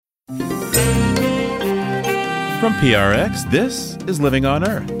From PRX, this is Living on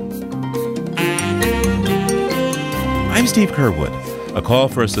Earth. I'm Steve Curwood. A call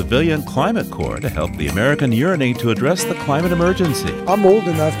for a civilian climate corps to help the American yearning to address the climate emergency. I'm old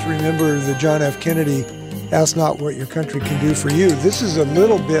enough to remember the John F. Kennedy, "Ask not what your country can do for you." This is a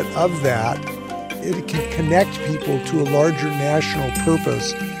little bit of that. It can connect people to a larger national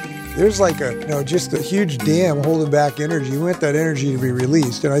purpose. There's like just a huge dam holding back energy. We want that energy to be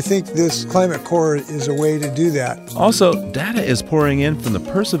released. And I think this climate core is a way to do that. Also, data is pouring in from the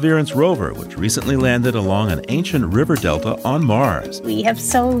Perseverance rover, which recently landed along an ancient river delta on Mars. We have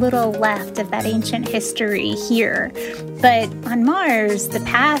so little left of that ancient history here. But on Mars, the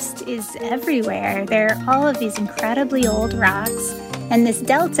past is everywhere. There are all of these incredibly old rocks. And this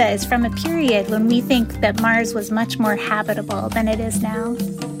delta is from a period when we think that Mars was much more habitable than it is now.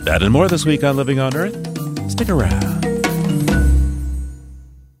 That and more this week on Living on Earth. Stick around.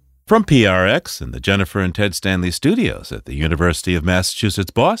 From PRX in the Jennifer and Ted Stanley studios at the University of Massachusetts,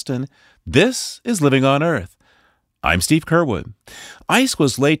 Boston, this is Living on Earth. I'm Steve Curwood. Ice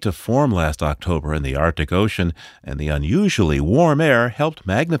was late to form last October in the Arctic Ocean, and the unusually warm air helped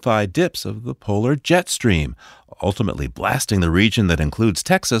magnify dips of the polar jet stream, ultimately blasting the region that includes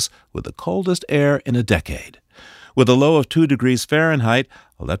Texas with the coldest air in a decade. With a low of 2 degrees Fahrenheit,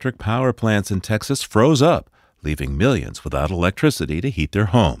 electric power plants in Texas froze up, leaving millions without electricity to heat their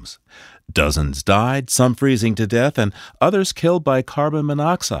homes. Dozens died, some freezing to death, and others killed by carbon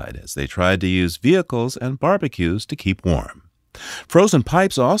monoxide as they tried to use vehicles and barbecues to keep warm. Frozen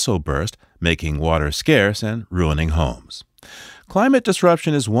pipes also burst, making water scarce and ruining homes. Climate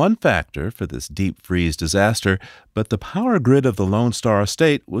disruption is one factor for this deep freeze disaster, but the power grid of the Lone Star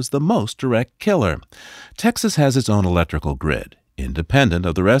State was the most direct killer. Texas has its own electrical grid, independent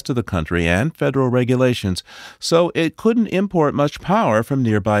of the rest of the country and federal regulations, so it couldn't import much power from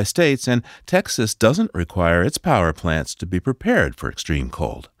nearby states, and Texas doesn't require its power plants to be prepared for extreme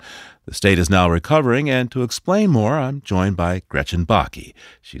cold. The state is now recovering, and to explain more, I'm joined by Gretchen Bakke.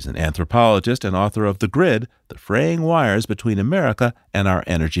 She's an anthropologist and author of The Grid, The Fraying Wires Between America and Our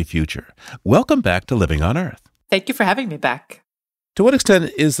Energy Future. Welcome back to Living on Earth. Thank you for having me back. To what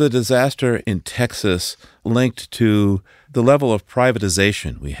extent is the disaster in Texas linked to the level of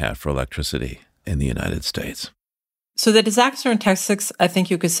privatization we have for electricity in the United States? So the disaster in Texas, I think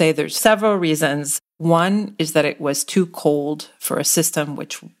you could say there's several reasons. One is that it was too cold for a system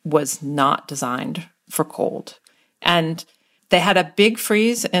which was not designed for cold. And they had a big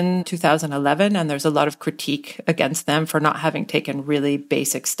freeze in 2011, and there's a lot of critique against them for not having taken really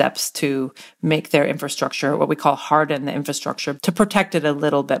basic steps to make their infrastructure, what we call harden the infrastructure, to protect it a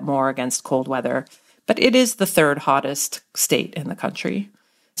little bit more against cold weather. But it is the third hottest state in the country.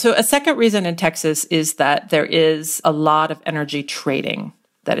 So a second reason in Texas is that there is a lot of energy trading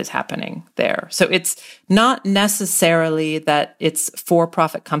that is happening there. So it's not necessarily that it's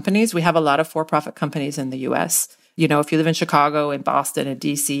for-profit companies. We have a lot of for-profit companies in the U.S. You know, if you live in Chicago, in Boston, in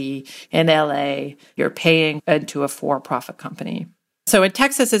D.C., in L.A., you're paying into a for-profit company. So in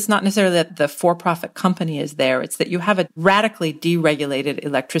Texas, it's not necessarily that the for-profit company is there. It's that you have a radically deregulated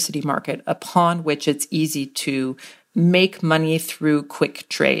electricity market upon which it's easy to make money through quick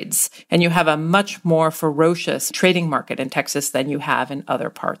trades. And you have a much more ferocious trading market in Texas than you have in other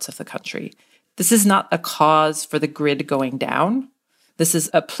parts of the country. This is not a cause for the grid going down. This is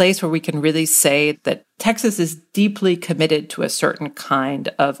a place where we can really say that Texas is deeply committed to a certain kind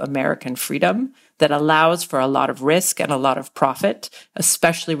of American freedom that allows for a lot of risk and a lot of profit,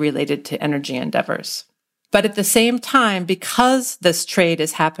 especially related to energy endeavors. But at the same time, because this trade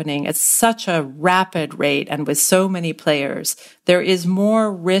is happening at such a rapid rate and with so many players, there is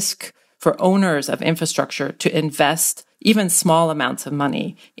more risk for owners of infrastructure to invest even small amounts of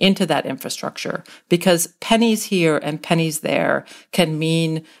money into that infrastructure, because pennies here and pennies there can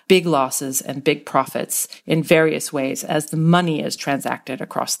mean big losses and big profits in various ways as the money is transacted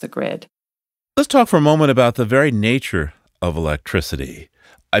across the grid. Let's talk for a moment about the very nature of electricity.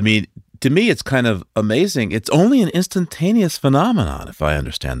 I mean, to me, it's kind of amazing. It's only an instantaneous phenomenon, if I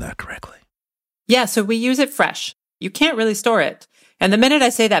understand that correctly. Yeah, so we use it fresh. You can't really store it. And the minute I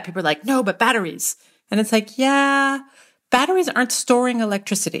say that, people are like, no, but batteries. And it's like, yeah, batteries aren't storing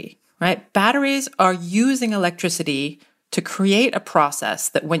electricity, right? Batteries are using electricity to create a process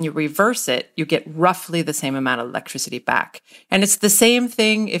that when you reverse it, you get roughly the same amount of electricity back. And it's the same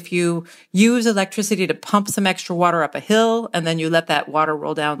thing if you use electricity to pump some extra water up a hill, and then you let that water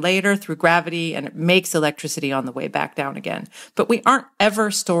roll down later through gravity, and it makes electricity on the way back down again. But we aren't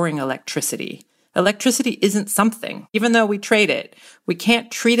ever storing electricity. Electricity isn't something. Even though we trade it, we can't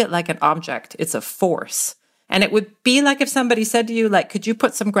treat it like an object. It's a force. And it would be like if somebody said to you, like, could you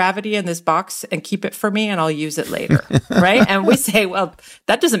put some gravity in this box and keep it for me and I'll use it later, right? And we say, well,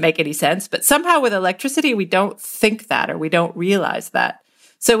 that doesn't make any sense. But somehow with electricity, we don't think that or we don't realize that.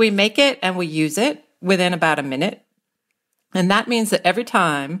 So we make it and we use it within about a minute. And that means that every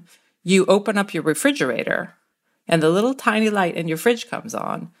time you open up your refrigerator and the little tiny light in your fridge comes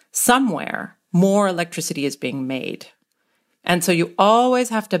on, somewhere more electricity is being made. And so you always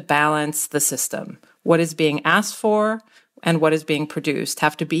have to balance the system. What is being asked for and what is being produced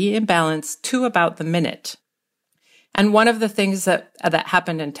have to be in balance to about the minute. And one of the things that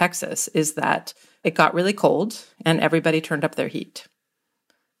happened in Texas is that it got really cold and everybody turned up their heat.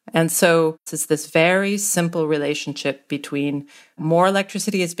 And so it's this very simple relationship between more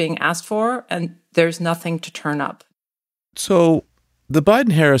electricity is being asked for and there's nothing to turn up. So the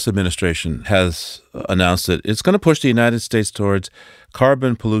Biden-Harris administration has announced that it's going to push the United States towards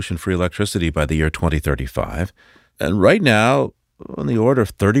carbon pollution-free electricity by the year 2035. And right now, on the order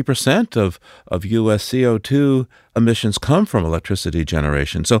of 30% of U.S. CO2 emissions come from electricity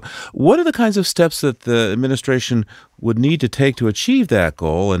generation. So what are the kinds of steps that the administration would need to take to achieve that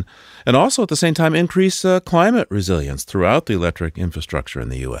goal and also at the same time increase climate resilience throughout the electric infrastructure in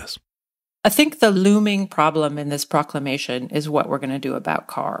the U.S.? I think the looming problem in this proclamation is what we're going to do about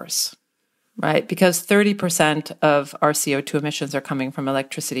cars, right? Because 30% of our CO2 emissions are coming from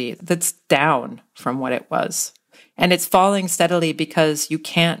electricity. That's down from what it was. And it's falling steadily because you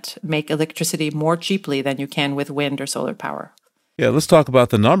can't make electricity more cheaply than you can with wind or solar power. Yeah, let's talk about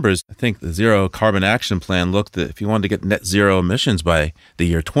the numbers. I think the Zero Carbon Action Plan looked at if you wanted to get net zero emissions by the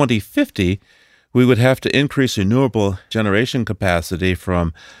year 2050, we would have to increase renewable generation capacity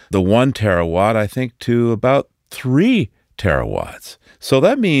from the 1 terawatt, I think, to about 3 terawatts. So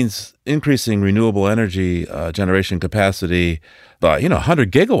that means increasing renewable energy generation capacity by,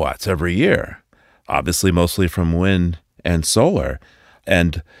 100 gigawatts every year, obviously mostly from wind and solar.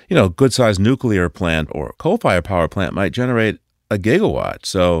 And, a good-sized nuclear plant or coal-fired power plant might generate a gigawatt.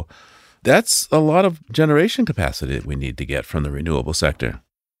 So that's a lot of generation capacity that we need to get from the renewable sector.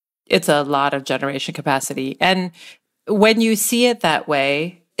 It's a lot of generation capacity. And when you see it that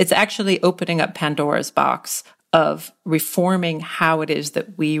way, it's actually opening up Pandora's box of reforming how it is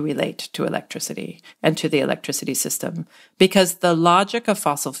that we relate to electricity and to the electricity system. Because the logic of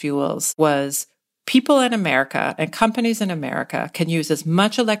fossil fuels was people in America and companies in America can use as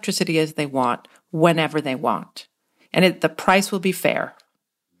much electricity as they want whenever they want. And the price will be fair.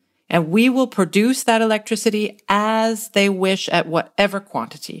 And we will produce that electricity as they wish at whatever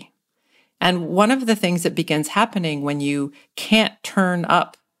quantity. And one of the things that begins happening when you can't turn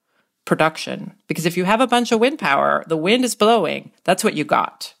up production, because if you have a bunch of wind power, the wind is blowing, that's what you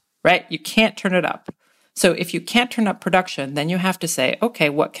got, right? You can't turn it up. So if you can't turn up production, then you have to say, okay,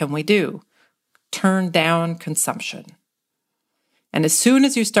 what can we do? Turn down consumption. And as soon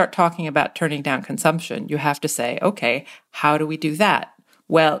as you start talking about turning down consumption, you have to say, okay, how do we do that?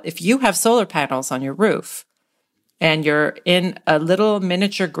 Well, if you have solar panels on your roof, and you're in a little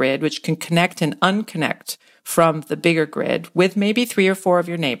miniature grid, which can connect and unconnect from the bigger grid with maybe 3 or 4 of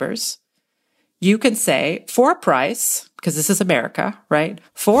your neighbors, you can say, for a price, because this is America, right?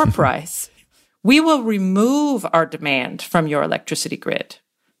 For a price, we will remove our demand from your electricity grid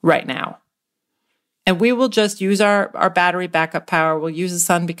right now. And we will just use our battery backup power. We'll use the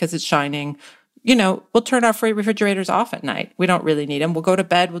sun because it's shining. We'll turn our free refrigerators off at night. We don't really need them. We'll go to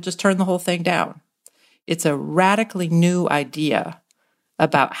bed. We'll just turn the whole thing down. It's a radically new idea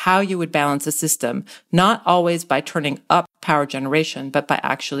about how you would balance a system, not always by turning up power generation, but by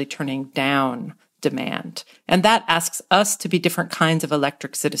actually turning down demand. And that asks us to be different kinds of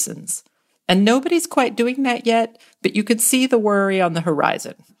electric citizens. And nobody's quite doing that yet, but you can see the worry on the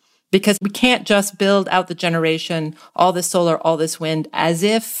horizon. Because we can't just build out the generation, all this solar, all this wind, as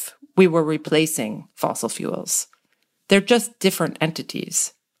if we were replacing fossil fuels. They're just different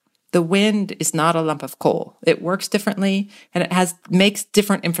entities. The wind is not a lump of coal. It works differently, and it makes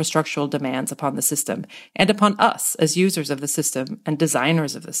different infrastructural demands upon the system and upon us as users of the system and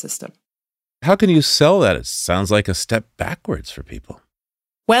designers of the system. How can you sell that? It sounds like a step backwards for people.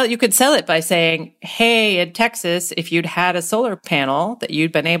 Well, you could sell it by saying, hey, in Texas, if you'd had a solar panel that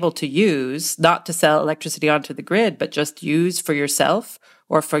you'd been able to use, not to sell electricity onto the grid, but just use for yourself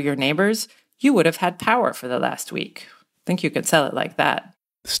or for your neighbors, you would have had power for the last week. I think you could sell it like that.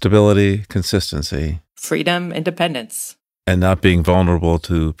 Stability, consistency. Freedom, independence. And not being vulnerable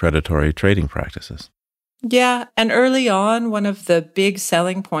to predatory trading practices. Yeah, and early on, one of the big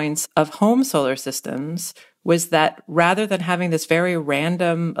selling points of home solar systems was that rather than having this very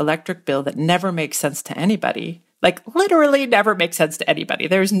random electric bill that never makes sense to anybody, Like literally never makes sense to anybody.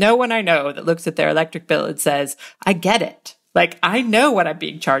 There's no one I know that looks at their electric bill and says, I get it. Like I know what I'm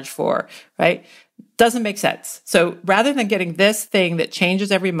being charged for, right? Doesn't make sense. So rather than getting this thing that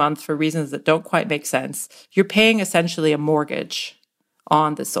changes every month for reasons that don't quite make sense, you're paying essentially a mortgage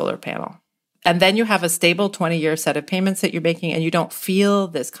on the solar panel. And then you have a stable 20-year set of payments that you're making, and you don't feel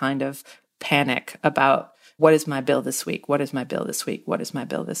this kind of panic about what is my bill this week? What is my bill this week? What is my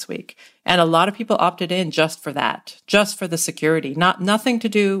bill this week? And a lot of people opted in just for that, just for the security, nothing to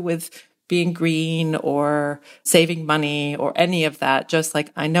do with being green or saving money or any of that. Just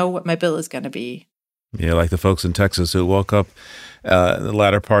like, I know what my bill is going to be. Yeah, like the folks in Texas who woke up in the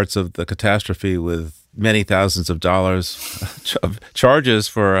latter parts of the catastrophe with many thousands of dollars charges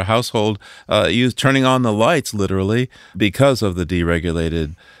for a household turning on the lights, literally, because of the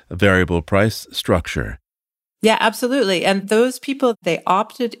deregulated variable price structure. Yeah, absolutely. And those people, they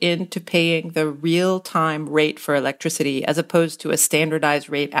opted into paying the real-time rate for electricity as opposed to a standardized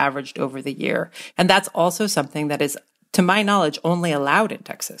rate averaged over the year. And that's also something that is, to my knowledge, only allowed in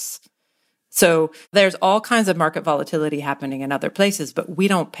Texas. So there's all kinds of market volatility happening in other places, but we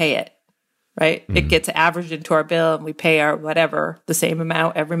don't pay it. Right? Mm-hmm. It gets averaged into our bill and we pay our whatever, the same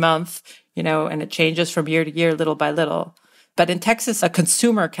amount every month, and it changes from year to year, little by little. But in Texas, a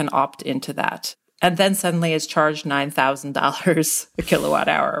consumer can opt into that and then suddenly is charged $9,000 a kilowatt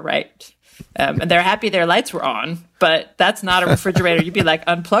hour, right? And they're happy their lights were on, but that's not a refrigerator. You'd be like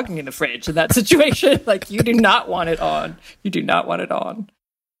unplugging the fridge in that situation. Like you do not want it on. You do not want it on.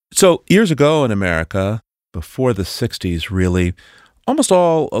 So years ago in America, before the 60s, really, almost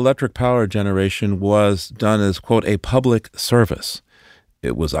all electric power generation was done as, quote, a public service.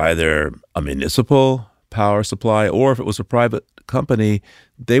 It was either a municipal power supply, or if it was a private company,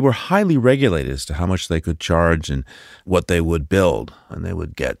 they were highly regulated as to how much they could charge and what they would build. And they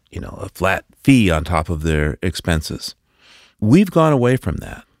would get, a flat fee on top of their expenses. We've gone away from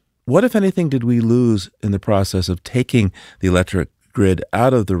that. What, if anything, did we lose in the process of taking the electric grid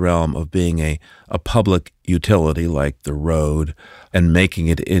out of the realm of being a public utility like the road and making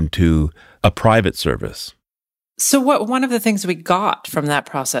it into a private service? So one of the things we got from that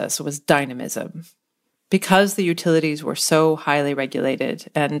process was dynamism. Because the utilities were so highly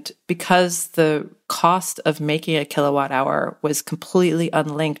regulated and because the cost of making a kilowatt hour was completely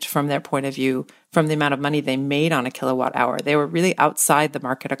unlinked from their point of view, from the amount of money they made on a kilowatt hour, they were really outside the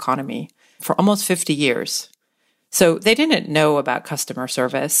market economy for almost 50 years. So they didn't know about customer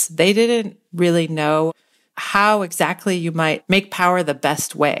service. They didn't really know how exactly you might make power the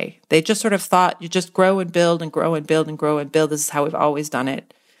best way. They just sort of thought you just grow and build and grow and build and grow and build. This is how we've always done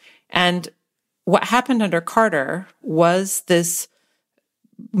it. And what happened under Carter was this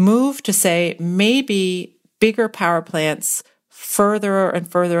move to say maybe bigger power plants further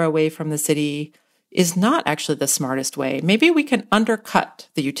and further away from the city is not actually the smartest way. Maybe we can undercut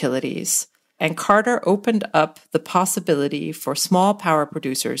the utilities. And Carter opened up the possibility for small power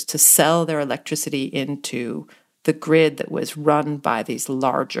producers to sell their electricity into the grid that was run by these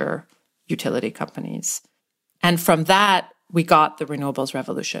larger utility companies. And from that, we got the renewables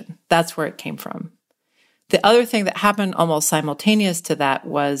revolution. That's where it came from. The other thing that happened almost simultaneous to that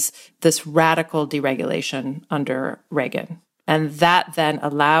was this radical deregulation under Reagan. And that then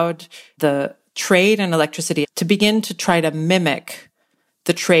allowed the trade in electricity to begin to try to mimic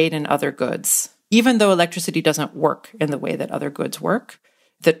the trade in other goods. Even though electricity doesn't work in the way that other goods work,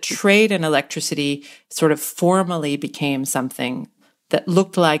 the trade in electricity sort of formally became something that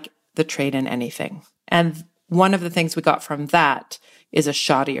looked like the trade in anything. And one of the things we got from that is a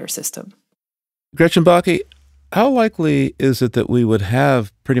shoddier system. Gretchen Bakke, how likely is it that we would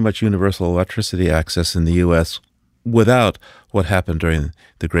have pretty much universal electricity access in the U.S. without what happened during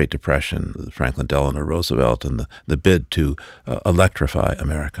the Great Depression, Franklin Delano Roosevelt, and the bid to electrify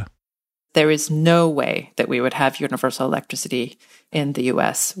America? There is no way that we would have universal electricity in the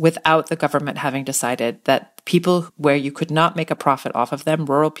U.S. without the government having decided that people where you could not make a profit off of them,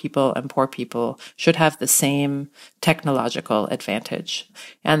 rural people and poor people, should have the same technological advantage.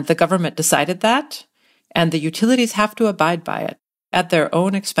 And the government decided that, and the utilities have to abide by it. At their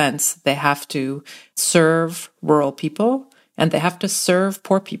own expense, they have to serve rural people and they have to serve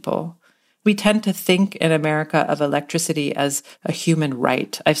poor people. We tend to think in America of electricity as a human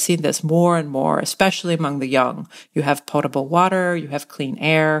right. I've seen this more and more, especially among the young. You have potable water, you have clean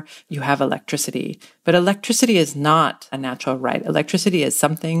air, you have electricity. But electricity is not a natural right. Electricity is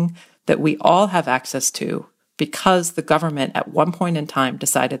something that we all have access to because the government at one point in time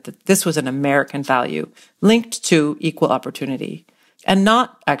decided that this was an American value linked to equal opportunity and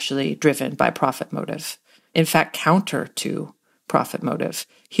not actually driven by profit motive. In fact, counter to profit motive.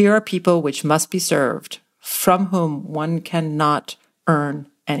 Here are people which must be served from whom one cannot earn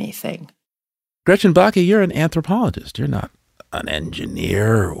anything. Gretchen Bakke, you're an anthropologist. You're not an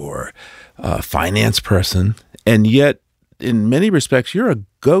engineer or a finance person. And yet, in many respects, you're a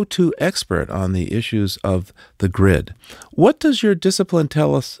go-to expert on the issues of the grid. What does your discipline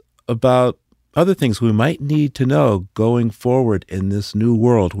tell us about other things we might need to know going forward in this new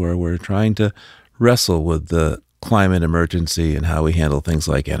world where we're trying to wrestle with the climate emergency and how we handle things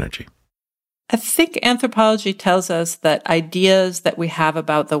like energy? I think anthropology tells us that ideas that we have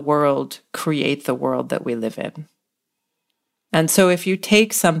about the world create the world that we live in. And so if you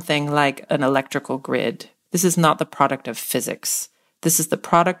take something like an electrical grid, this is not the product of physics. This is the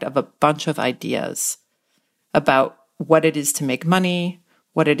product of a bunch of ideas about what it is to make money,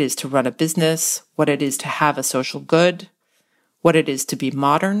 what it is to run a business, what it is to have a social good, what it is to be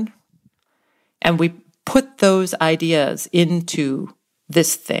modern. And we put those ideas into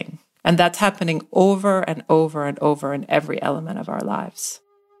this thing. And that's happening over and over and over in every element of our lives.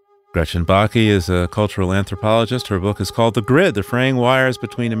 Gretchen Bakke is a cultural anthropologist. Her book is called The Grid, The Fraying Wires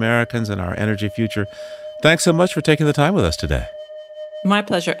Between Americans and Our Energy Future. Thanks so much for taking the time with us today. My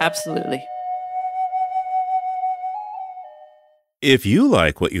pleasure, absolutely. If you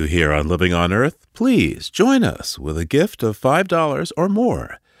like what you hear on Living on Earth, please join us with a gift of $5 or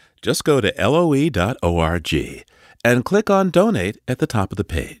more. Just go to LOE.org and click on Donate at the top of the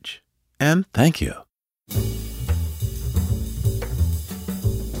page. And thank you.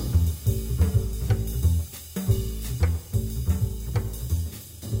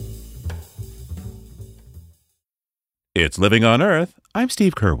 It's Living on Earth. I'm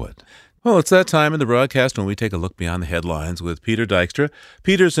Steve Curwood. Well, it's that time in the broadcast when we take a look beyond the headlines with Peter Dykstra.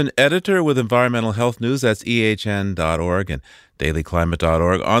 Peter's an editor with Environmental Health News. That's ehn.org and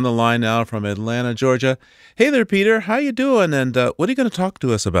dailyclimate.org. On the line now from Atlanta, Georgia. Hey there, Peter. How you doing? And what are you going to talk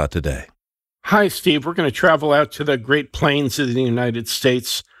to us about today? Hi, Steve. We're going to travel out to the Great Plains of the United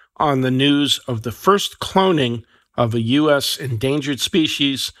States on the news of the first cloning of a U.S. endangered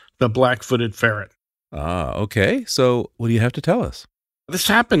species, the black-footed ferret. Ah, okay. So what do you have to tell us? This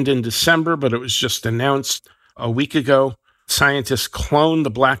happened in December, but it was just announced a week ago. Scientists cloned the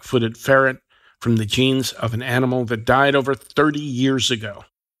black-footed ferret from the genes of an animal that died over 30 years ago.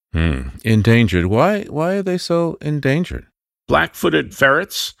 Endangered. Why are they so endangered? Black-footed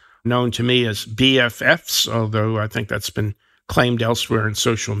ferrets, known to me as BFFs, although I think that's been claimed elsewhere in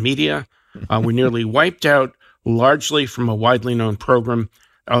social media, were nearly wiped out largely from a widely known program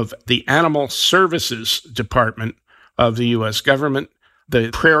of the Animal Services Department of the U.S. government. The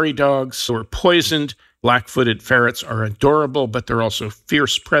prairie dogs were poisoned. Black-footed ferrets are adorable, but they're also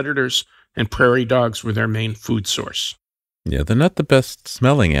fierce predators, and prairie dogs were their main food source. Yeah, they're not the best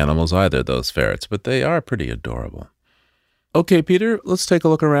smelling animals either, those ferrets, but they are pretty adorable. Okay, Peter, let's take a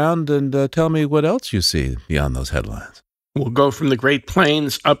look around and tell me what else you see beyond those headlines. We'll go from the Great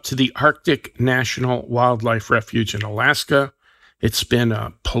Plains up to the Arctic National Wildlife Refuge in Alaska. It's been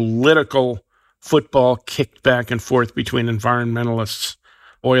a political football kicked back and forth between environmentalists,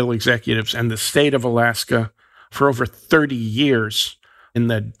 oil executives, and the state of Alaska for over 30 years. In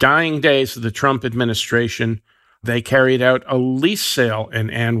the dying days of the Trump administration, they carried out a lease sale in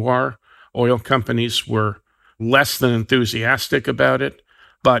ANWR. Oil companies were less than enthusiastic about it.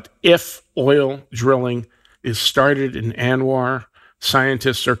 But if oil drilling is started in ANWR,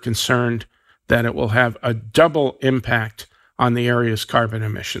 scientists are concerned that it will have a double impact on the area's carbon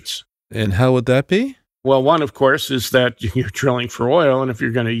emissions. And how would that be? Well, one, of course, is that you're drilling for oil, and if you're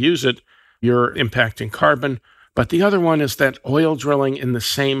going to use it, you're impacting carbon. But the other one is that oil drilling in the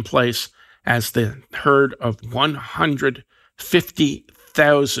same place as the herd of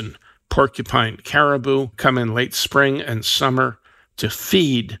 150,000 porcupine caribou come in late spring and summer to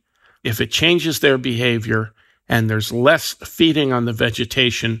feed. If it changes their behavior and there's less feeding on the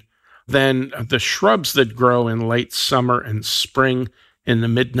vegetation, then the shrubs that grow in late summer and spring in the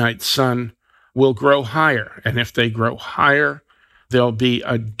midnight sun will grow higher. And if they grow higher, there'll be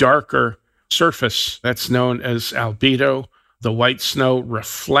a darker surface that's known as albedo. The white snow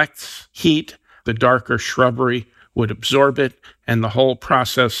reflects heat. The darker shrubbery would absorb it, and the whole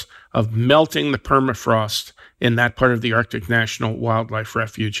process of melting the permafrost in that part of the Arctic National Wildlife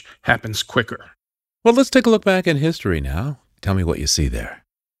Refuge happens quicker. Well, let's take a look back in history now. Tell me what you see there.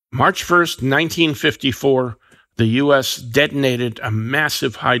 March 1st, 1954, the U.S. detonated a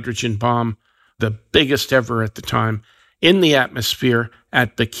massive hydrogen bomb, the biggest ever at the time, in the atmosphere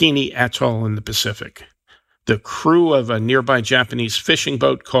at Bikini Atoll in the Pacific. The crew of a nearby Japanese fishing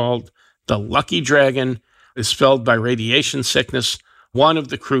boat called the Lucky Dragon is felled by radiation sickness. One of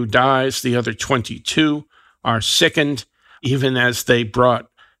the crew dies. The other 22 are sickened, even as they brought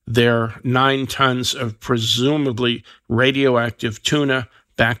their 9 tons of presumably radioactive tuna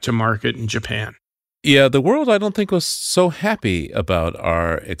back to market in Japan. Yeah, the world, I don't think, was so happy about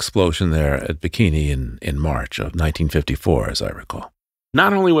our explosion there at Bikini in March of 1954, as I recall.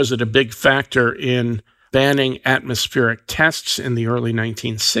 Not only was it a big factor in banning atmospheric tests in the early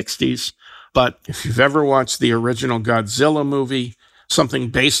 1960s, but if you've ever watched the original Godzilla movie, something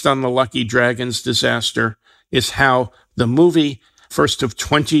based on the Lucky Dragons disaster is how the movie, first of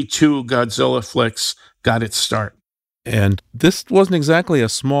 22 Godzilla flicks, got its start. And this wasn't exactly a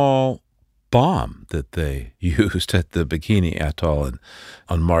small bomb that they used at the Bikini Atoll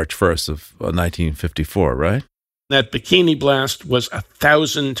on March 1st of 1954, right? That Bikini blast was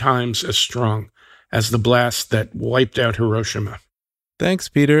 1,000 times as strong as the blast that wiped out Hiroshima. Thanks,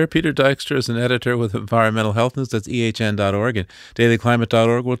 Peter. Peter Dykstra is an editor with Environmental Health News. That's ehn.org and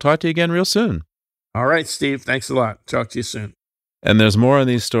dailyclimate.org. We'll talk to you again real soon. All right, Steve. Thanks a lot. Talk to you soon. And there's more on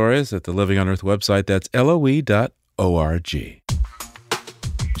these stories at the Living on Earth website. That's loe.org.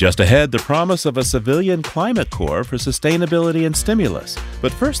 Just ahead, the promise of a civilian climate corps for sustainability and stimulus.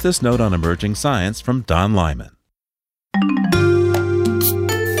 But first, this note on emerging science from Don Lyman.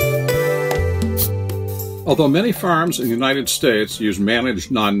 Although many farms in the United States use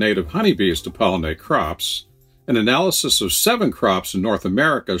managed non-native honeybees to pollinate crops, an analysis of 7 crops in North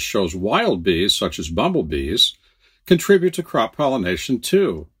America shows wild bees, such as bumblebees, contribute to crop pollination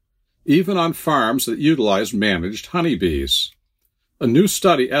too, even on farms that utilize managed honeybees. A new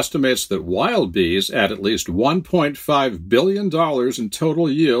study estimates that wild bees add at least $1.5 billion in total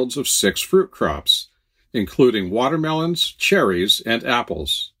yields of 6 fruit crops, including watermelons, cherries, and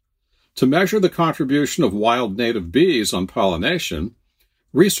apples. To measure the contribution of wild native bees on pollination,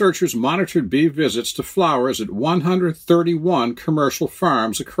 researchers monitored bee visits to flowers at 131 commercial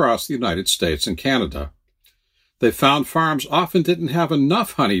farms across the United States and Canada. They found farms often didn't have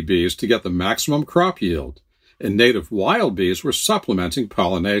enough honeybees to get the maximum crop yield, and native wild bees were supplementing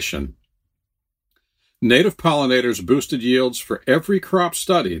pollination. Native pollinators boosted yields for every crop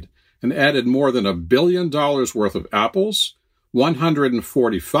studied and added more than $1 billion worth of apples,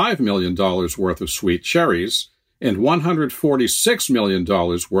 $145 million worth of sweet cherries, and $146 million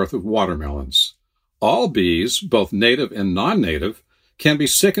worth of watermelons. All bees, both native and non-native, can be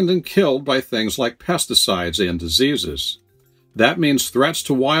sickened and killed by things like pesticides and diseases. That means threats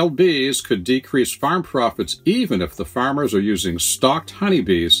to wild bees could decrease farm profits even if the farmers are using stocked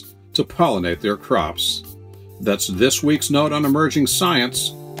honeybees to pollinate their crops. That's this week's note on emerging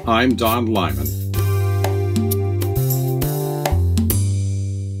science. I'm Don Lyman.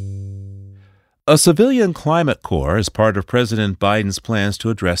 A civilian climate corps is part of President Biden's plans to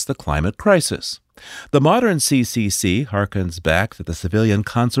address the climate crisis. The modern CCC harkens back to the Civilian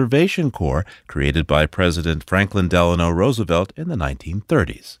Conservation Corps created by President Franklin Delano Roosevelt in the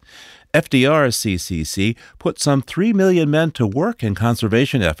 1930s. FDR's CCC put some 3 million men to work in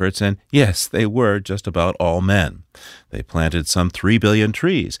conservation efforts, and yes, they were just about all men. They planted some 3 billion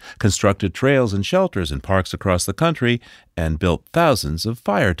trees, constructed trails and shelters in parks across the country, and built thousands of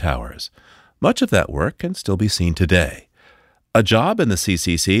fire towers. Much of that work can still be seen today. A job in the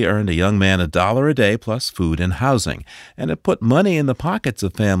CCC earned a young man $1 a day plus food and housing, and it put money in the pockets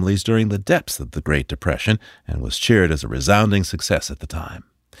of families during the depths of the Great Depression and was cheered as a resounding success at the time.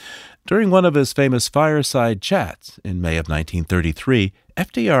 During one of his famous fireside chats in May of 1933,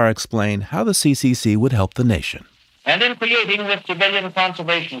 FDR explained how the CCC would help the nation. And in creating this Civilian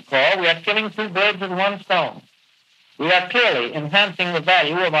Conservation Corps, we are killing 2 birds with one stone. We are clearly enhancing the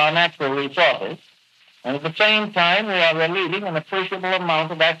value of our natural resources, and at the same time, we are relieving an appreciable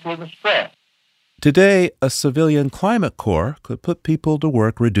amount of actual distress. Today, a civilian climate corps could put people to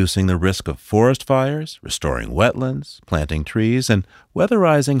work reducing the risk of forest fires, restoring wetlands, planting trees, and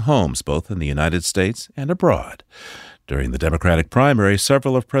weatherizing homes both in the United States and abroad. During the Democratic primary,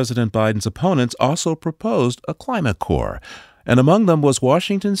 several of President Biden's opponents also proposed a climate corps, and among them was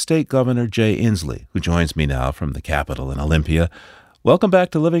Washington State Governor Jay Inslee, who joins me now from the Capitol in Olympia. Welcome back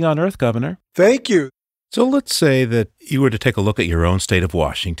to Living on Earth, Governor. Thank you. So let's say that you were to take a look at your own state of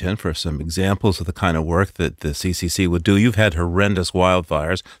Washington for some examples of the kind of work that the CCC would do. You've had horrendous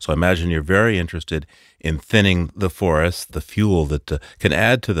wildfires, so I imagine you're very interested in thinning the forests, the fuel that can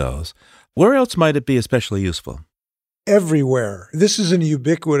add to those. Where else might it be especially useful? Everywhere. This is an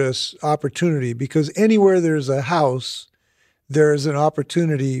ubiquitous opportunity because anywhere there's a house, there's an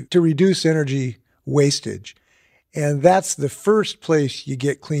opportunity to reduce energy wastage. And that's the first place you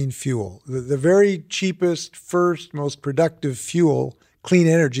get clean fuel. The very cheapest, first, most productive fuel, clean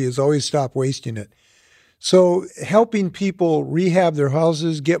energy, is always stop wasting it. So helping people rehab their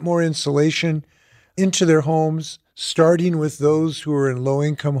houses, get more insulation into their homes, starting with those who are in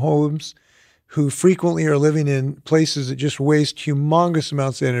low-income homes, who frequently are living in places that just waste humongous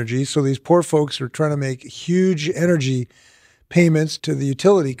amounts of energy. So these poor folks are trying to make huge energy payments to the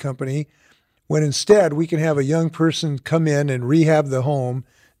utility company, when instead we can have a young person come in and rehab the home,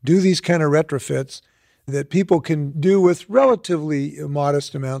 do these kind of retrofits that people can do with relatively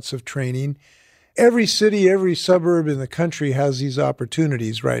modest amounts of training. Every city, every suburb in the country has these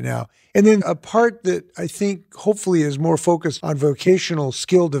opportunities right now. And then a part that I think hopefully is more focused on vocational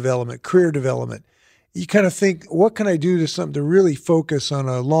skill development, career development. You kind of think, what can I do to something to really focus on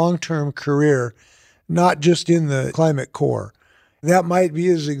a long-term career, not just in the climate core? That might be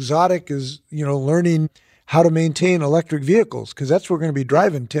as exotic as, learning how to maintain electric vehicles, because that's what we're going to be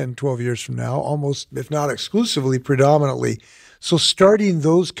driving 10, 12 years from now, almost, if not exclusively, predominantly. So starting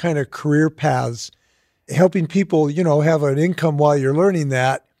those kind of career paths, helping people, have an income while you're learning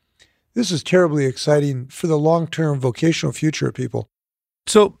that, this is terribly exciting for the long-term vocational future of people.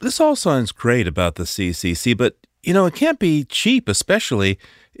 So this all sounds great about the CCC, but, it can't be cheap, especially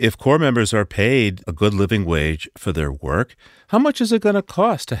if Corps members are paid a good living wage for their work. How much is it going to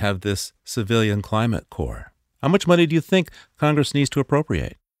cost to have this civilian climate corps? How much money do you think Congress needs to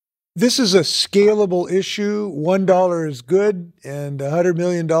appropriate? This is a scalable issue. $1 is good and $100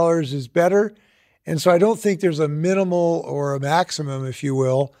 million is better. And so I don't think there's a minimal or a maximum, if you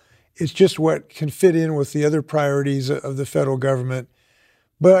will. It's just what can fit in with the other priorities of the federal government.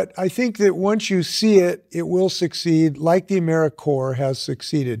 But I think that once you see it, it will succeed like the AmeriCorps has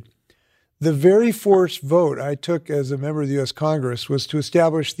succeeded. The very first vote I took as a member of the U.S. Congress was to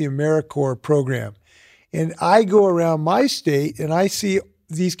establish the AmeriCorps program. And I go around my state and I see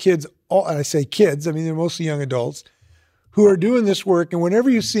these kids, and I say kids, I mean, they're mostly young adults, who are doing this work. And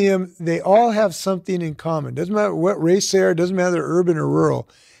whenever you see them, they all have something in common. Doesn't matter what race they are, doesn't matter urban or rural.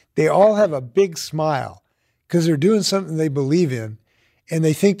 They all have a big smile because they're doing something they believe in. And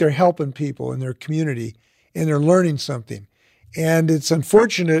they think they're helping people in their community, and they're learning something. And it's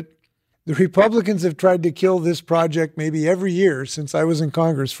unfortunate. The Republicans have tried to kill this project maybe every year since I was in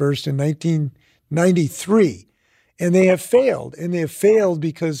Congress first in 1993. And they have failed. And they have failed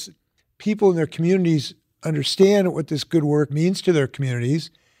because people in their communities understand what this good work means to their communities.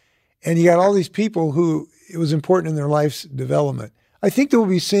 And you got all these people who it was important in their life's development. I think there will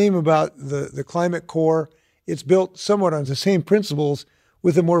be the same about the Climate Corps. It's built somewhat on the same principles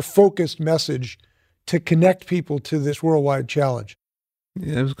with a more focused message to connect people to this worldwide challenge.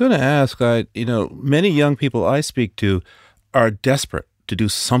 Yeah, I was going to ask, many young people I speak to are desperate to do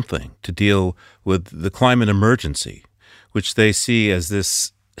something to deal with the climate emergency, which they see as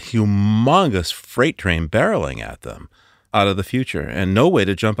this humongous freight train barreling at them out of the future and no way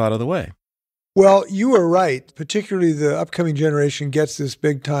to jump out of the way. Well, you are right. Particularly the upcoming generation gets this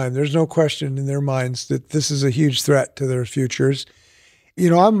big time. There's no question in their minds that this is a huge threat to their futures.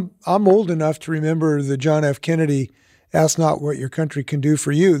 I'm old enough to remember the John F. Kennedy, "Ask not what your country can do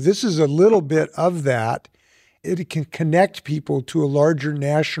for you." This is a little bit of that. It can connect people to a larger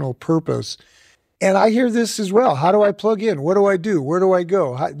national purpose. And I hear this as well. How do I plug in? What do I do? Where do I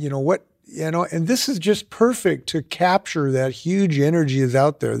go? And this is just perfect to capture that huge energy is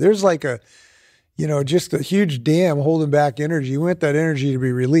out there. There's like just a huge dam holding back energy. You want that energy to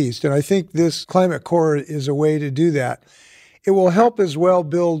be released. And I think this Climate Corps is a way to do that. It will help as well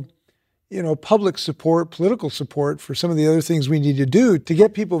build, public support, political support for some of the other things we need to do to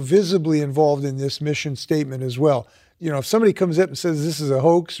get people visibly involved in this mission statement as well. If somebody comes up and says this is a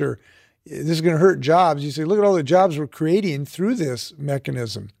hoax or this is going to hurt jobs, you say, look at all the jobs we're creating through this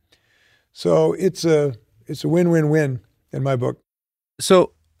mechanism. So it's a win-win-win in my book.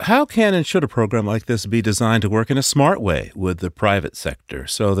 So how can and should a program like this be designed to work in a smart way with the private sector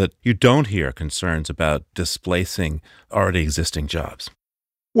so that you don't hear concerns about displacing already existing jobs?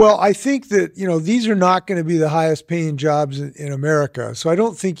 Well, I think that, these are not going to be the highest paying jobs in America. So I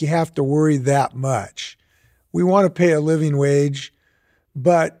don't think you have to worry that much. We want to pay a living wage,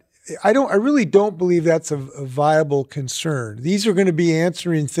 but I really don't believe that's a viable concern. These are going to be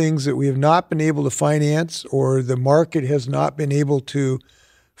answering things that we have not been able to finance or the market has not been able to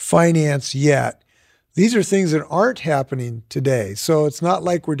finance yet. These are things that aren't happening today. So it's not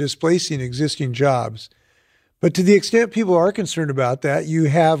like we're displacing existing jobs. But to the extent people are concerned about that, you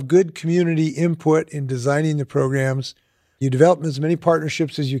have good community input in designing the programs. You develop as many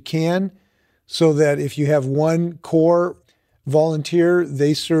partnerships as you can so that if you have one core volunteer,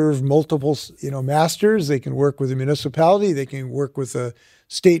 they serve multiple, masters. They can work with a municipality. They can work with a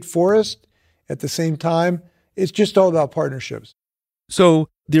state forest at the same time. It's just all about partnerships. So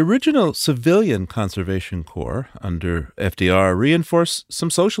the original Civilian Conservation Corps under FDR reinforced some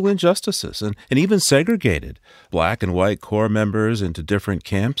social injustices and even segregated black and white Corps members into different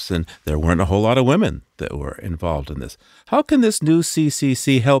camps, and there weren't a whole lot of women that were involved in this. How can this new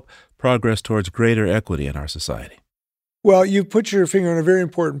CCC help progress towards greater equity in our society? Well, you put your finger on a very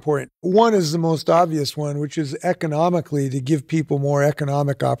important point. One is the most obvious one, which is economically to give people more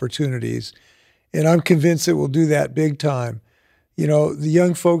economic opportunities. And I'm convinced it will do that big time. You know, the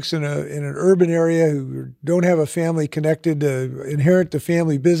young folks in an urban area who don't have a family connected to inherit the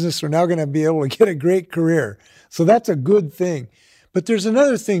family business are now going to be able to get a great career. So that's a good thing. But there's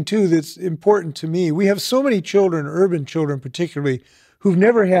another thing, too, that's important to me. We have so many children, urban children particularly, who've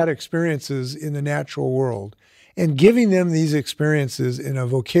never had experiences in the natural world. And giving them these experiences in a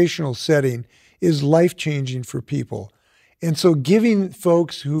vocational setting is life-changing for people. And so giving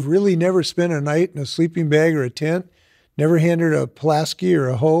folks who've really never spent a night in a sleeping bag or a tent, never handled a Pulaski or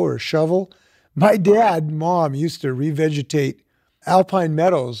a hoe or a shovel. My dad and mom used to revegetate alpine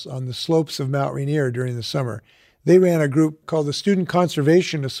meadows on the slopes of Mount Rainier during the summer. They ran a group called the Student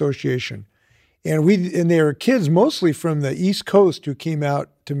Conservation Association. And they were kids mostly from the East Coast who came out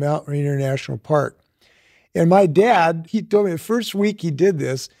to Mount Rainier National Park. And my dad, he told me the first week he did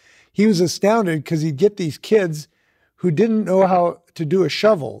this, he was astounded because he'd get these kids who didn't know how to do a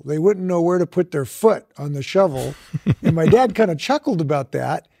shovel. They wouldn't know where to put their foot on the shovel. And my dad kind of chuckled about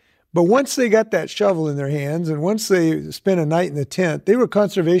that. But once they got that shovel in their hands and once they spent a night in the tent, they were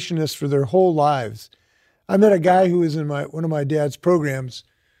conservationists for their whole lives. I met a guy who was in one of my dad's programs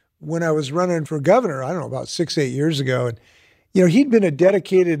when I was running for governor, I don't know, about 6-8 years ago. And you know, he'd been a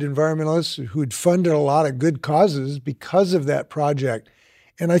dedicated environmentalist who'd funded a lot of good causes because of that project.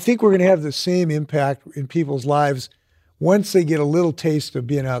 And I think we're going to have the same impact in people's lives once they get a little taste of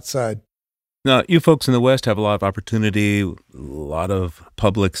being outside. Now, you folks in the West have a lot of opportunity, a lot of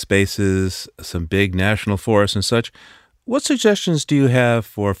public spaces, some big national forests and such. What suggestions do you have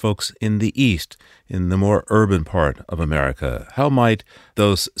for folks in the East, in the more urban part of America? How might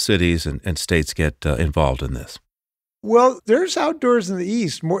those cities and states get involved in this? Well, there's outdoors in the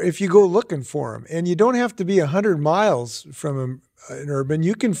East more if you go looking for them. And you don't have to be 100 miles from an urban.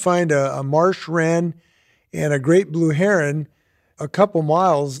 You can find a marsh wren and a great blue heron a couple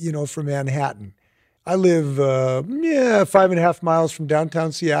miles, from Manhattan. I live 5.5 miles from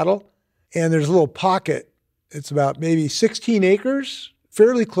downtown Seattle, and there's a little pocket. It's about maybe 16 acres,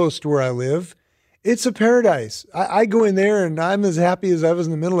 fairly close to where I live. It's a paradise. I go in there, and I'm as happy as I was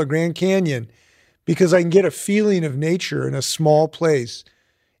in the middle of Grand Canyon, because I can get a feeling of nature in a small place.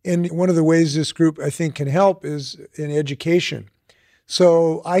 And one of the ways this group, I think, can help is in education.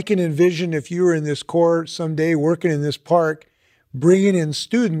 So I can envision if you were in this Corps someday working in this park, bringing in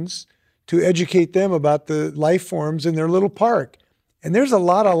students to educate them about the life forms in their little park. And there's a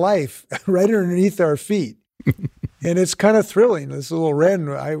lot of life right underneath our feet. And it's kind of thrilling. This little wren,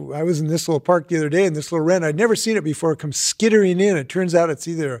 I was in this little park the other day, and this little wren, I'd never seen it before, comes skittering in. It turns out it's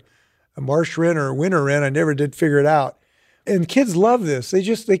either a marsh wren or a winter wren. I never did figure it out. And kids love this.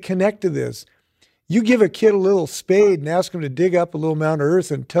 They connect to this. You give a kid a little spade and ask them to dig up a little mound of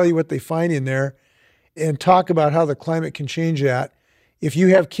earth and tell you what they find in there and talk about how the climate can change that. If you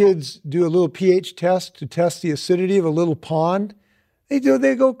have kids do a little pH test to test the acidity of a little pond, they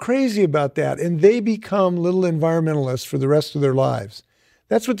go crazy about that. And they become little environmentalists for the rest of their lives.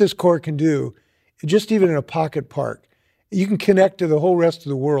 That's what this Corps can do, just even in a pocket park. You can connect to the whole rest of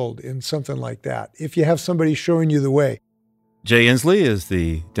the world in something like that if you have somebody showing you the way. Jay Inslee is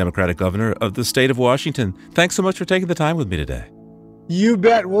the Democratic governor of the state of Washington. Thanks so much for taking the time with me today. You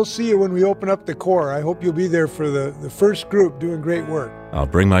bet. We'll see you when we open up the Corps. I hope you'll be there for the first group doing great work. I'll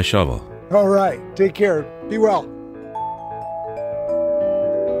bring my shovel. All right. Take care. Be well.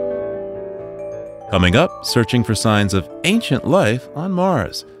 Coming up, searching for signs of ancient life on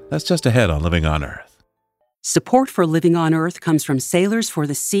Mars. That's just ahead on Living on Earth. Support for Living on Earth comes from Sailors for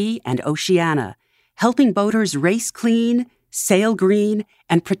the Sea and Oceana, helping boaters race clean, sail green,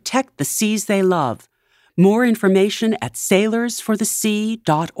 and protect the seas they love. More information at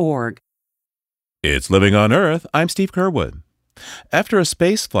sailorsforthesea.org. It's Living on Earth. I'm Steve Kerwood. After a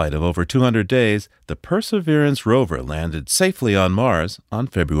space flight of over 200 days, the Perseverance rover landed safely on Mars on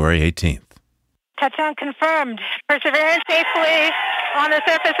February 18th. Touchdown confirmed. Perseverance safely on the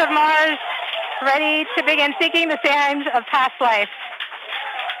surface of Mars, ready to begin seeking the signs of past life.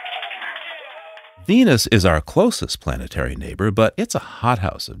 Venus is our closest planetary neighbor, but it's a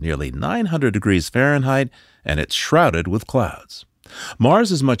hothouse of nearly 900 degrees Fahrenheit, and it's shrouded with clouds.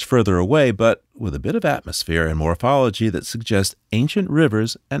 Mars is much further away, but with a bit of atmosphere and morphology that suggests ancient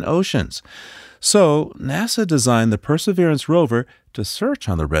rivers and oceans. So, NASA designed the Perseverance rover to search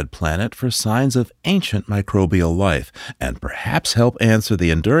on the red planet for signs of ancient microbial life and perhaps help answer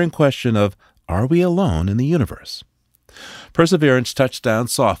the enduring question of, are we alone in the universe? Perseverance touched down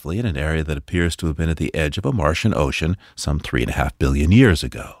softly in an area that appears to have been at the edge of a Martian ocean some 3.5 billion years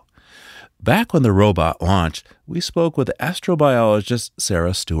ago. Back when the robot launched, we spoke with astrobiologist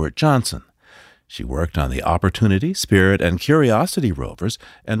Sarah Stewart Johnson. She worked on the Opportunity, Spirit, and Curiosity rovers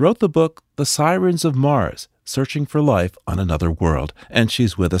and wrote the book The Sirens of Mars, Searching for Life on Another World, and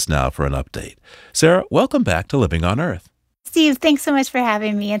she's with us now for an update. Sarah, welcome back to Living on Earth. Steve, thanks so much for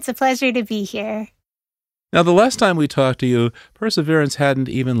having me. It's a pleasure to be here. Now, the last time we talked to you, Perseverance hadn't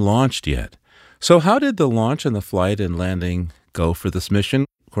even launched yet. So how did the launch and the flight and landing go for this mission?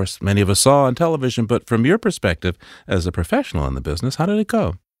 Of course, many of us saw on television, but from your perspective as a professional in the business, how did it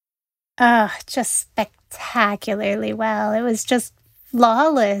go? Just spectacularly well. It was just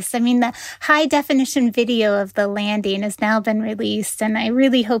flawless. I mean, the high-definition video of the landing has now been released, and I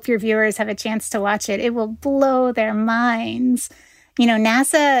really hope your viewers have a chance to watch it. It will blow their minds. You know,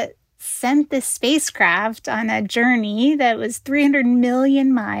 NASA sent this spacecraft on a journey that was 300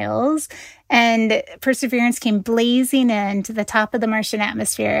 million miles, and Perseverance came blazing into the top of the Martian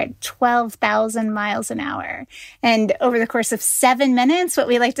atmosphere at 12,000 miles an hour. And over the course of 7 minutes, what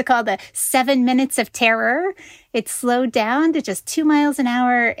we like to call the 7 minutes of terror, it slowed down to just 2 miles an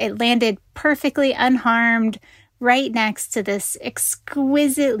hour. It landed perfectly unharmed right next to this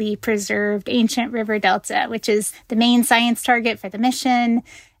exquisitely preserved ancient river delta, which is the main science target for the mission.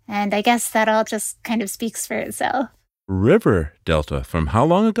 And I guess that all just kind of speaks for itself. River delta, from how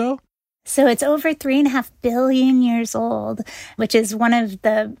long ago? So it's over 3.5 billion years old, which is one of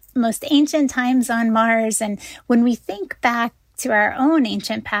the most ancient times on Mars. And when we think back to our own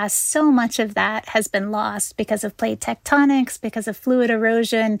ancient past, so much of that has been lost because of plate tectonics, because of fluid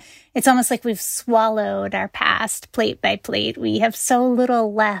erosion. It's almost like we've swallowed our past plate by plate. We have so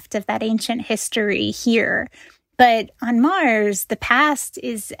little left of that ancient history here. But on Mars, the past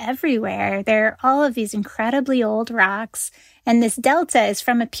is everywhere. There are all of these incredibly old rocks. And this delta is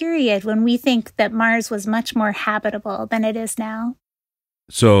from a period when we think that Mars was much more habitable than it is now.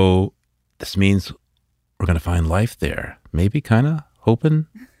 So this means we're going to find life there. Maybe, kind of, hoping.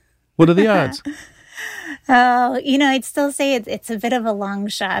 What are the odds? I'd still say it's a bit of a long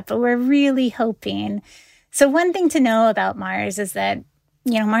shot, but we're really hoping. So one thing to know about Mars is that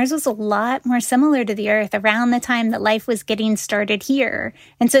Mars was a lot more similar to the Earth around the time that life was getting started here.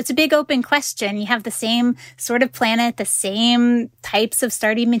 And so it's a big open question. You have the same sort of planet, the same types of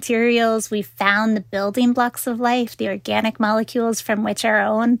starting materials. We found the building blocks of life, the organic molecules from which our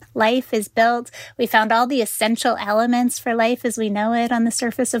own life is built. We found all the essential elements for life as we know it on the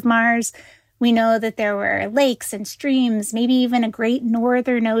surface of Mars. We know that there were lakes and streams, maybe even a great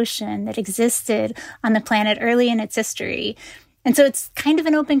northern ocean that existed on the planet early in its history. And so it's kind of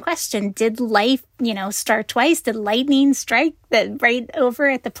an open question. Did life, start twice? Did lightning strike right over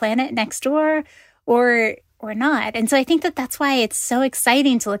at the planet next door or not? And so I think that that's why it's so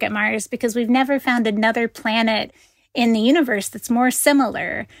exciting to look at Mars, because we've never found another planet in the universe that's more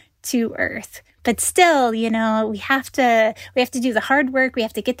similar to Earth. But still, we have to do the hard work. We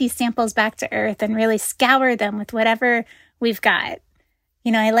have to get these samples back to Earth and really scour them with whatever we've got.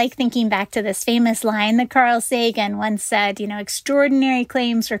 I like thinking back to this famous line that Carl Sagan once said, extraordinary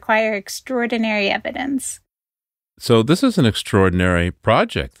claims require extraordinary evidence. So this is an extraordinary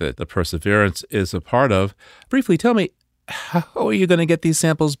project that the Perseverance is a part of. Briefly, tell me, how are you going to get these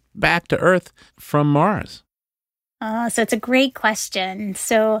samples back to Earth from Mars? So it's a great question.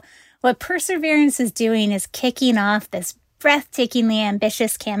 So what Perseverance is doing is kicking off this breathtakingly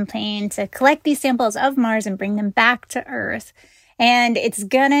ambitious campaign to collect these samples of Mars and bring them back to Earth. And it's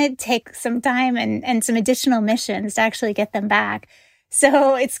going to take some time and some additional missions to actually get them back.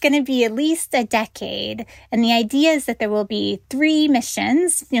 So it's going to be at least a decade. And the idea is that there will be 3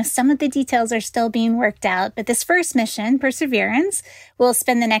 missions. Some of the details are still being worked out. But this first mission, Perseverance, will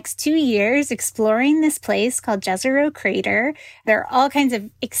spend the next 2 years exploring this place called Jezero Crater. There are all kinds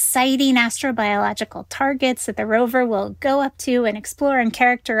of exciting astrobiological targets that the rover will go up to and explore and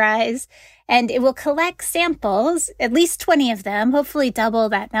characterize. And it will collect samples, at least 20 of them, hopefully double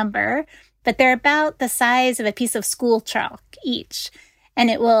that number. But they're about the size of a piece of school chalk each. And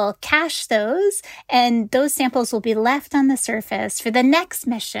it will cache those, and those samples will be left on the surface for the next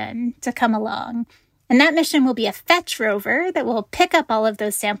mission to come along. And that mission will be a fetch rover that will pick up all of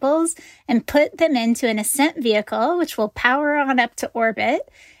those samples and put them into an ascent vehicle, which will power on up to orbit.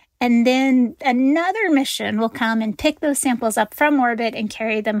 And then another mission will come and pick those samples up from orbit and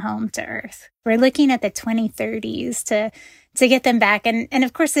carry them home to Earth. We're looking at the 2030s to get them back. And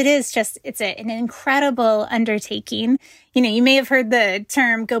of course, it's an incredible undertaking. You may have heard the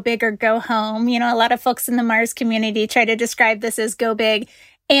term go big or go home. A lot of folks in the Mars community try to describe this as go big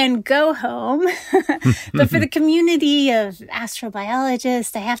and go home. But for the community of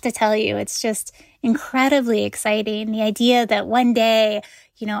astrobiologists, I have to tell you, it's just incredibly exciting. The idea that one day,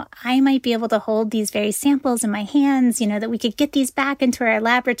 I might be able to hold these very samples in my hands, that we could get these back into our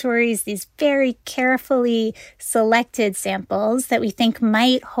laboratories, these very carefully selected samples that we think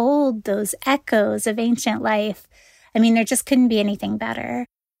might hold those echoes of ancient life. I mean, there just couldn't be anything better.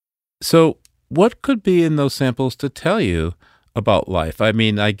 So what could be in those samples to tell you about life? I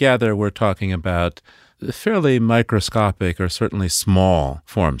mean, I gather we're talking about fairly microscopic or certainly small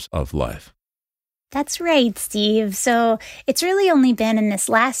forms of life. That's right, Steve. So it's really only been in this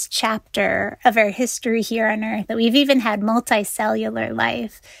last chapter of our history here on Earth that we've even had multicellular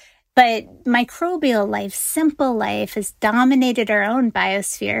life. But microbial life, simple life, has dominated our own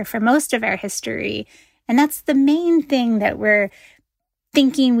biosphere for most of our history. And that's the main thing that we're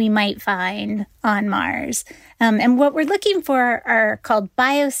thinking we might find on Mars. And what we're looking for are called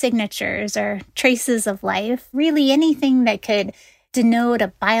biosignatures, or traces of life, really anything that could denote a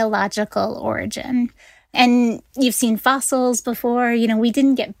biological origin. And you've seen fossils before. We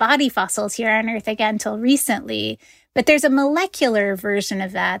didn't get body fossils here on Earth again until recently, but there's a molecular version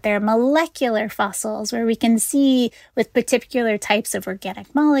of that. There are molecular fossils where we can see with particular types of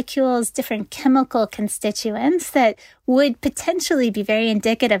organic molecules, different chemical constituents that would potentially be very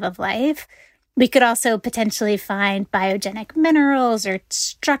indicative of life. We could also potentially find biogenic minerals or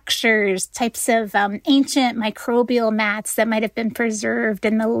structures, types of ancient microbial mats that might have been preserved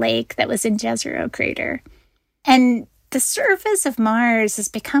in the lake that was in Jezero Crater. And the surface of Mars has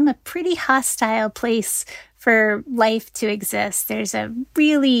become a pretty hostile place for life to exist. There's a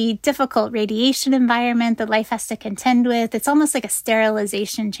really difficult radiation environment that life has to contend with. It's almost like a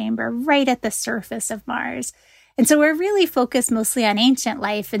sterilization chamber right at the surface of Mars. And so we're really focused mostly on ancient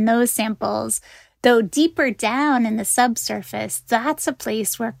life in those samples, though deeper down in the subsurface, that's a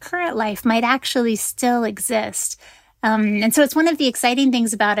place where current life might actually still exist. And so it's one of the exciting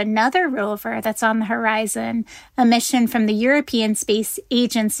things about another rover that's on the horizon, a mission from the European Space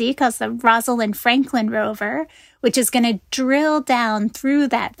Agency called the Rosalind Franklin rover, which is going to drill down through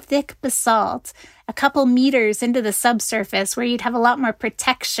that thick basalt a couple meters into the subsurface where you'd have a lot more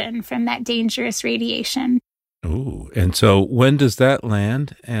protection from that dangerous radiation. Ooh, and so when does that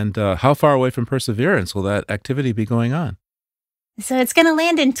land, and how far away from Perseverance will that activity be going on? So it's going to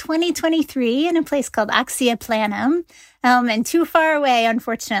land in 2023 in a place called Axia Planum, and too far away,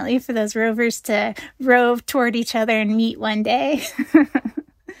 unfortunately, for those rovers to rove toward each other and meet one day.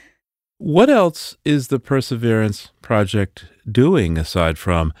 What else is the Perseverance project doing aside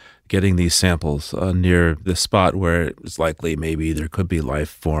from getting these samples near the spot where it's likely maybe there could be life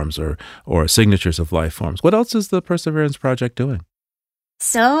forms or signatures of life forms? What else is the Perseverance project doing?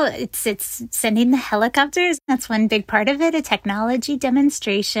 So it's sending the helicopters. That's one big part of it, a technology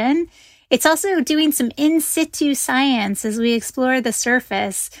demonstration. It's also doing some in situ science as we explore the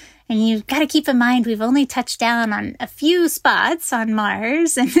surface. And you've got to keep in mind, we've only touched down on a few spots on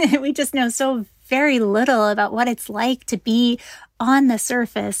Mars, and we just know so very little about what it's like to be on the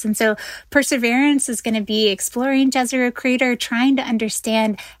surface. And so Perseverance is going to be exploring Jezero Crater, trying to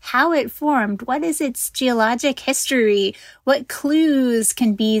understand how it formed. What is its geologic history? What clues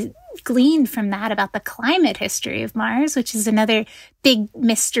can be gleaned from that about the climate history of Mars, which is another big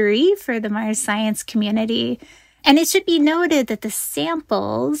mystery for the Mars science community. And it should be noted that the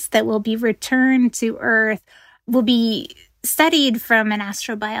samples that will be returned to Earth will be studied from an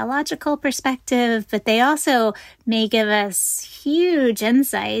astrobiological perspective, but they also may give us huge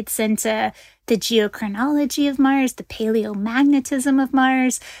insights into the geochronology of Mars, the paleomagnetism of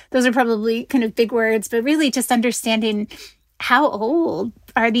Mars. Those are probably kind of big words, but really just understanding how old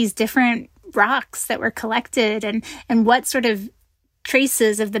are these different rocks that were collected, and what sort of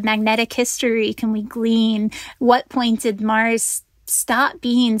traces of the magnetic history can we glean? What point did Mars stop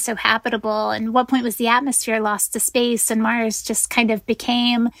being so habitable, and what point was the atmosphere lost to space and Mars just kind of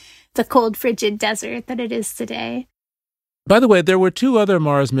became the cold, frigid desert that it is today? By the way, there were two other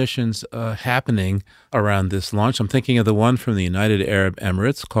Mars missions happening around this launch. I'm thinking of the one from the United Arab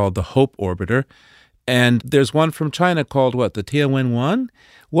Emirates called the Hope Orbiter, and there's one from China called the Tianwen-1?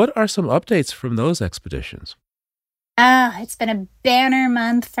 What are some updates from those expeditions? It's been a banner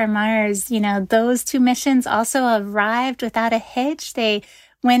month for Mars. Those two missions also arrived without a hitch. They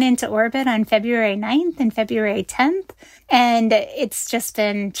went into orbit on February 9th and February 10th. And it's just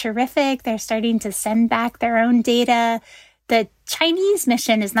been terrific. They're starting to send back their own data. The Chinese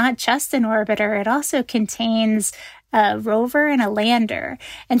mission is not just an orbiter. It also contains a rover and a lander.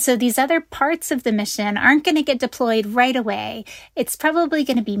 And so these other parts of the mission aren't going to get deployed right away. It's probably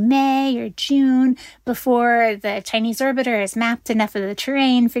going to be May or June before the Chinese orbiter has mapped enough of the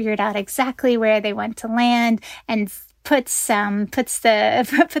terrain, figured out exactly where they want to land, and puts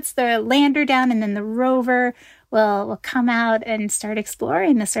the lander down, and then the rover will come out and start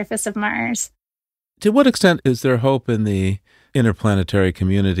exploring the surface of Mars. To what extent is there hope in the interplanetary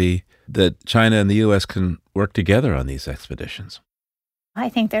community that China and the U.S. can work together on these expeditions? I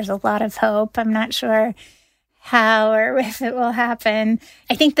think there's a lot of hope. I'm not sure how or if it will happen.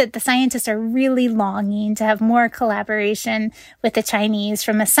 I think that the scientists are really longing to have more collaboration with the Chinese.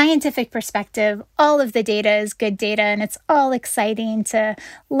 From a scientific perspective, all of the data is good data, and it's all exciting to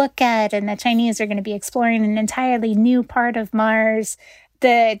look at, and the Chinese are going to be exploring an entirely new part of Mars.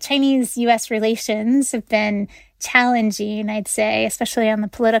 The Chinese-U.S. relations have been challenging, I'd say, especially on the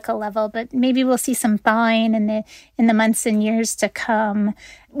political level, but maybe we'll see some thawing in the months and years to come.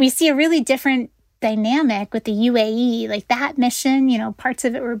 We see a really different dynamic with the UAE. Like that mission, parts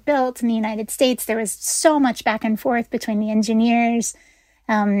of it were built in the United States. There was so much back and forth between the engineers.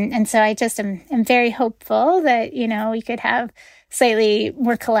 And so I just am very hopeful that, we could have slightly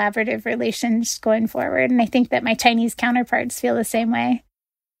more collaborative relations going forward. And I think that my Chinese counterparts feel the same way.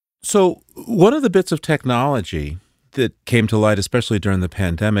 So one of the bits of technology that came to light, especially during the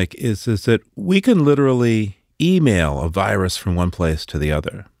pandemic, is that we can literally email a virus from one place to the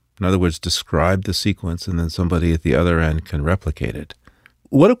other. In other words, describe the sequence, and then somebody at the other end can replicate it.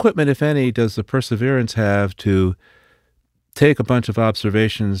 What equipment, if any, does the Perseverance have to take a bunch of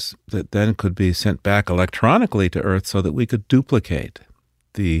observations that then could be sent back electronically to Earth so that we could duplicate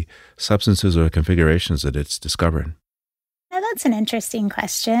the substances or configurations that it's discovered? Now, that's an interesting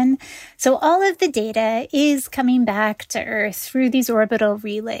question. So all of the data is coming back to Earth through these orbital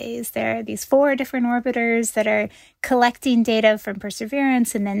relays. There are these 4 different orbiters that are collecting data from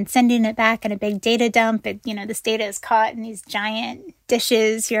Perseverance and then sending it back in a big data dump. This data is caught in these giant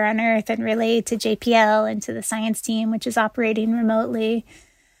dishes here on Earth and relayed to JPL and to the science team, which is operating remotely.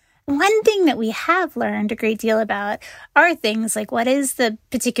 One thing that we have learned a great deal about are things like what is the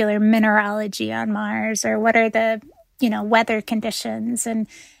particular mineralogy on Mars, or what are the weather conditions. And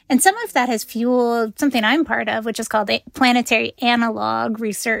some of that has fueled something I'm part of, which is called planetary analog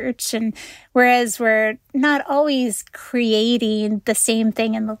research. And whereas we're not always creating the same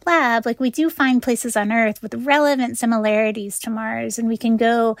thing in the lab, like we do find places on Earth with relevant similarities to Mars, and we can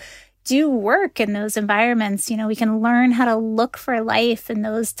go do work in those environments. We can learn how to look for life in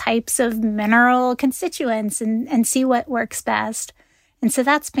those types of mineral constituents and see what works best. And so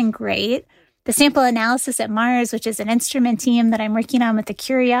that's been great. The sample analysis at Mars, which is an instrument team that I'm working on with the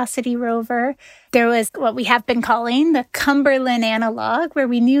Curiosity rover, there was what we have been calling the Cumberland analog, where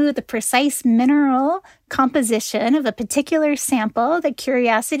we knew the precise mineral composition of a particular sample that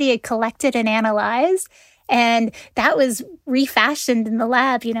Curiosity had collected and analyzed. And that was refashioned in the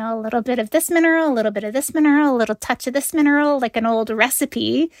lab, a little bit of this mineral, a little bit of this mineral, a little touch of this mineral, like an old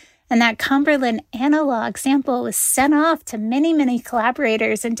recipe. And that Cumberland analog sample was sent off to many, many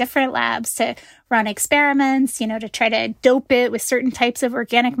collaborators in different labs to run experiments, to try to dope it with certain types of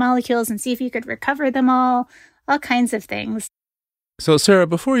organic molecules and see if you could recover them all kinds of things. So, Sarah,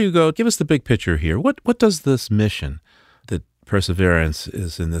 before you go, give us the big picture here. What does this mission that Perseverance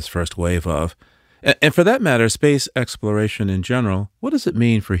is in this first wave of, and for that matter, space exploration in general, what does it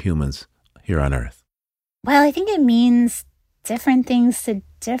mean for humans here on Earth? Well, I think it means different things to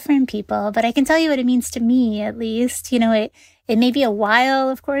different people, but I can tell you what it means to me, at least. It may be a while,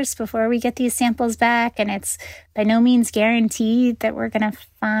 of course, before we get these samples back, and it's by no means guaranteed that we're going to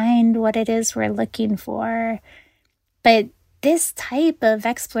find what it is we're looking for. But this type of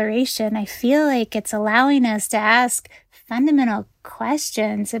exploration, I feel like it's allowing us to ask fundamental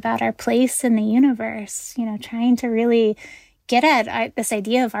questions about our place in the universe, trying to really get at this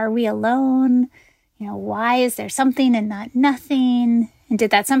idea of, are we alone? Why is there something and not nothing? And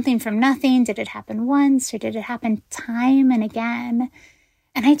did that something from nothing, did it happen once, or did it happen time and again?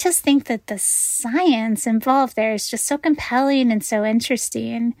 And I just think that the science involved there is just so compelling and so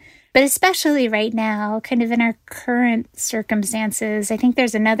interesting. But especially right now, kind of in our current circumstances, I think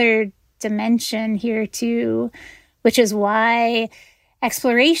there's another dimension here too, which is why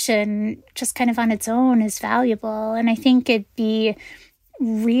exploration just kind of on its own is valuable. And I think it'd be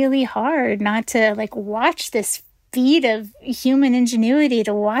really hard not to watch this feat of human ingenuity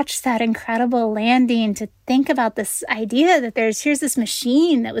to watch that incredible landing, to think about this idea that here's this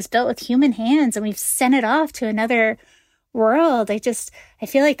machine that was built with human hands and we've sent it off to another world. I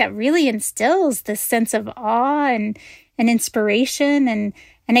feel like that really instills this sense of awe and inspiration. And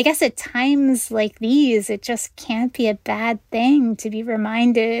I guess at times like these, it just can't be a bad thing to be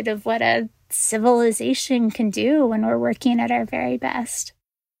reminded of what a civilization can do when we're working at our very best.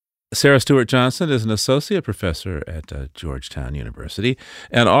 Sarah Stewart Johnson is an associate professor at Georgetown University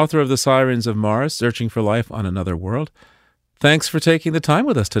and author of The Sirens of Mars, Searching for Life on Another World. Thanks for taking the time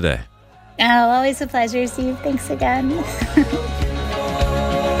with us today. Oh, always a pleasure, Steve. Thanks again.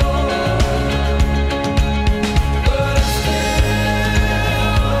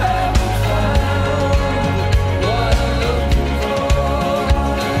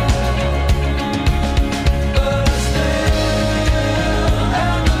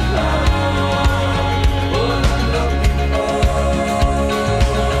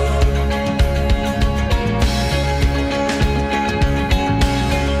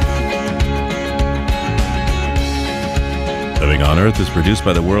 Living on Earth is produced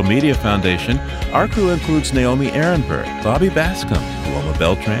by the World Media Foundation. Our crew includes Naomi Ehrenberg, Bobby Bascom, Paloma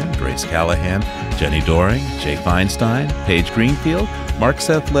Beltran, Grace Callahan, Jenny Doring, Jay Feinstein, Paige Greenfield, Mark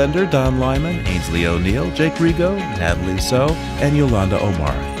Seth Lender, Don Lyman, Ainsley O'Neill, Jake Rigo, Natalie So, and Yolanda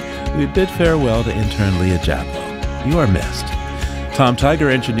Omari. We bid farewell to intern Leah Jablow. You are missed. Tom Tiger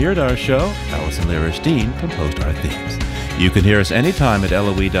engineered our show. Allison Lirish-Dean composed our themes. You can hear us anytime at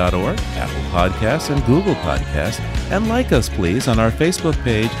LOE.org, Apple Podcasts, and Google Podcasts, and like us, please, on our Facebook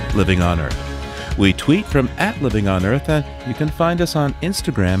page, Living on Earth. We tweet from @LivingOnEarth, and you can find us on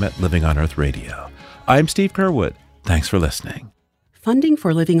Instagram at Living on Earth Radio. I'm Steve Kerwood. Thanks for listening. Funding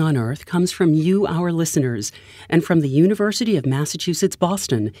for Living on Earth comes from you, our listeners, and from the University of Massachusetts,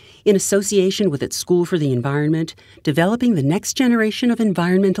 Boston, in association with its School for the Environment, developing the next generation of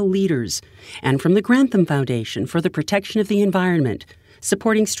environmental leaders, and from the Grantham Foundation for the Protection of the Environment,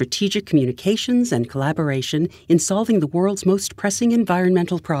 supporting strategic communications and collaboration in solving the world's most pressing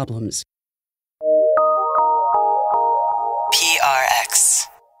environmental problems.